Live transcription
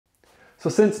So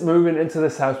since moving into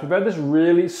this house, we've had this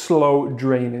really slow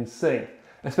draining sink,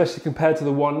 especially compared to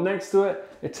the one next to it.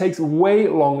 It takes way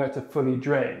longer to fully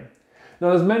drain.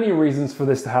 Now there's many reasons for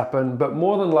this to happen, but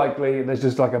more than likely there's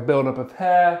just like a buildup of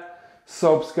hair,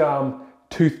 soap scum,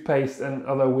 toothpaste and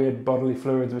other weird bodily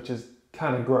fluids, which is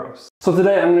kind of gross. So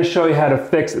today I'm going to show you how to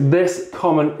fix this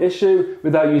common issue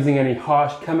without using any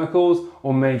harsh chemicals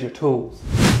or major tools.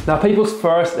 Now people's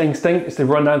first instinct is to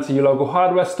run down to your local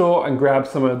hardware store and grab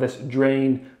some of this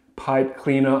drain, pipe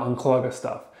cleaner, unclogger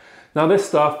stuff. Now this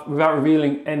stuff, without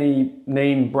revealing any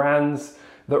name brands,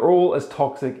 they're all as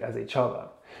toxic as each other.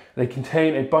 They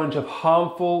contain a bunch of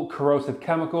harmful corrosive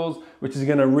chemicals, which is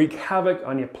going to wreak havoc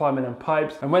on your plumbing and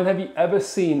pipes. And when have you ever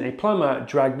seen a plumber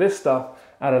drag this stuff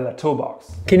out of their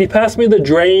toolbox? Can you pass me the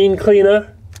drain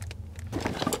cleaner?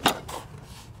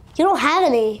 You don't have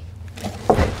any.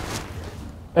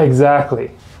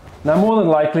 Exactly. Now more than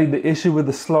likely the issue with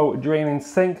the slow draining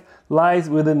sink lies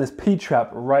within this P-trap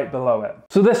right below it.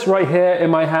 So this right here in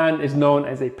my hand is known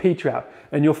as a P-trap,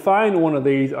 and you'll find one of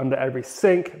these under every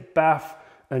sink, bath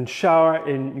and shower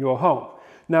in your home.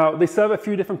 Now they serve a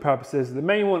few different purposes. The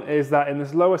main one is that in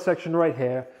this lower section right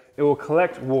here, it will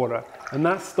collect water, and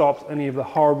that stops any of the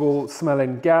horrible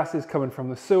smelling gases coming from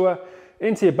the sewer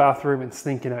into your bathroom and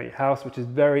stinking out your house, which is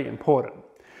very important.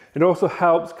 It also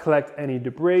helps collect any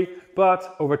debris,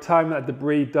 but over time that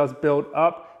debris does build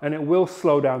up and it will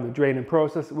slow down the draining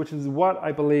process, which is what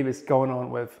I believe is going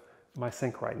on with my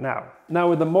sink right now. Now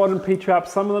with the modern P-trap,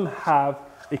 some of them have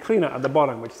a cleaner at the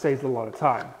bottom, which saves a lot of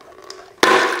time.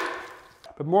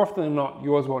 But more often than not,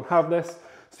 yours won't have this.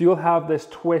 So you'll have this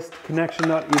twist connection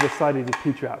nut either side of the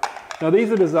P-trap. Now these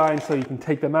are designed so you can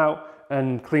take them out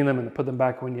and clean them and put them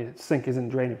back when your sink isn't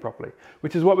draining properly,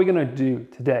 which is what we're gonna do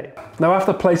today. Now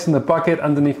after placing the bucket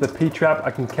underneath the P-trap,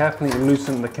 I can carefully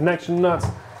loosen the connection nuts,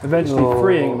 eventually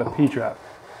freeing the P-trap.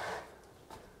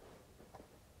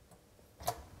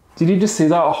 Did you just see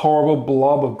that horrible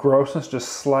blob of grossness just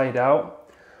slide out?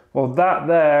 Well, that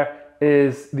there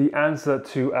is the answer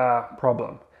to our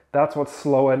problem. That's what's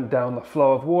slowing down the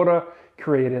flow of water,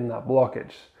 creating that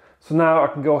blockage. So now I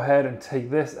can go ahead and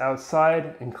take this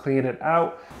outside and clean it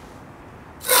out.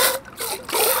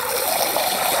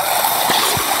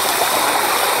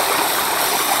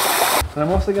 And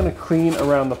I'm also going to clean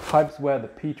around the pipes where the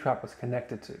P-trap was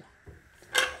connected to.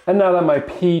 And now that my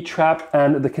P-trap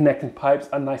and the connecting pipes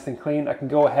are nice and clean, I can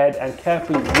go ahead and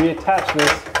carefully reattach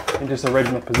this into its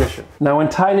original position. Now when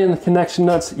tightening the connection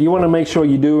nuts, you want to make sure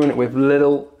you're doing it with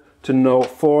little to no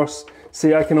force.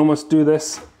 See, I can almost do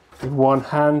this with one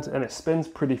hand and it spins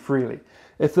pretty freely.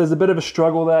 If there's a bit of a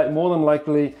struggle there, more than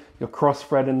likely you're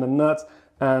cross-threading the nuts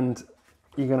and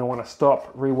you're going to want to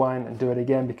stop, rewind and do it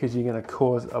again because you're going to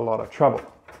cause a lot of trouble.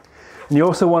 And you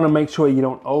also want to make sure you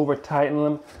don't over tighten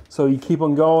them, so you keep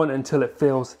on going until it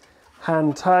feels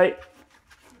hand tight.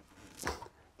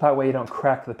 That way you don't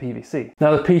crack the PVC.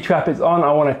 Now the P-trap is on.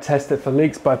 I want to test it for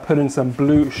leaks by putting some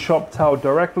blue shop towel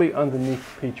directly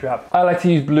underneath the P-trap. I like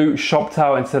to use blue shop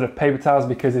towel instead of paper towels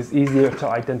because it's easier to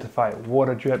identify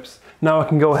water drips. Now I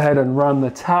can go ahead and run the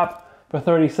tap for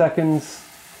 30 seconds,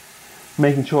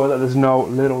 making sure that there's no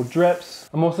little drips.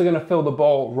 I'm also going to fill the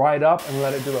bowl right up and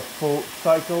let it do a full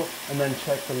cycle and then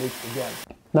check the leaks again.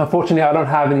 Now fortunately I don't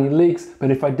have any leaks, but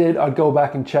if I did, I'd go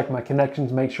back and check my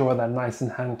connections, make sure they're nice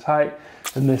and hand tight.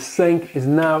 And this sink is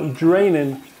now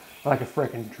draining like a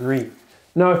freaking dream.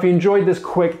 Now if you enjoyed this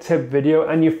quick tip video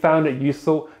and you found it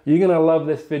useful, you're gonna love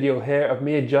this video here of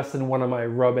me adjusting one of my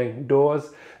rubbing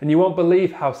doors, and you won't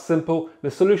believe how simple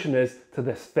the solution is to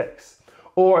this fix.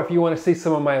 Or if you want to see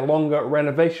some of my longer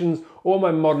renovations or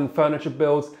my modern furniture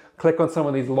builds, click on some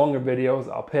of these longer videos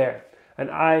up here. And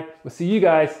I will see you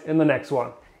guys in the next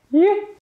one. Yeah.